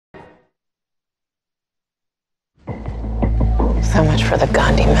So much for the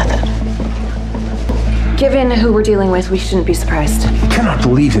Gandhi method. Given who we're dealing with, we shouldn't be surprised. I cannot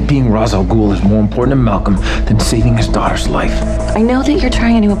believe that being Ra's al Ghul is more important to Malcolm than saving his daughter's life. I know that you're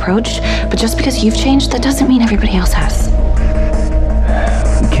trying a new approach, but just because you've changed, that doesn't mean everybody else has.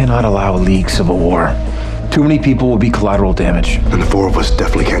 We cannot allow a League civil war. Too many people will be collateral damage. And the four of us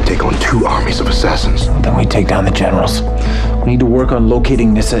definitely can't take on 2 armies of assassins. Then we take down the generals. We need to work on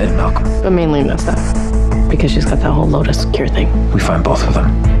locating Nyssa and Malcolm. But mainly Nyssa, because she's got that whole Lotus cure thing. We find both of them.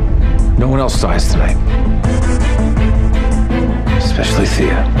 No one else dies tonight. Especially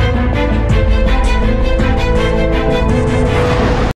Thea.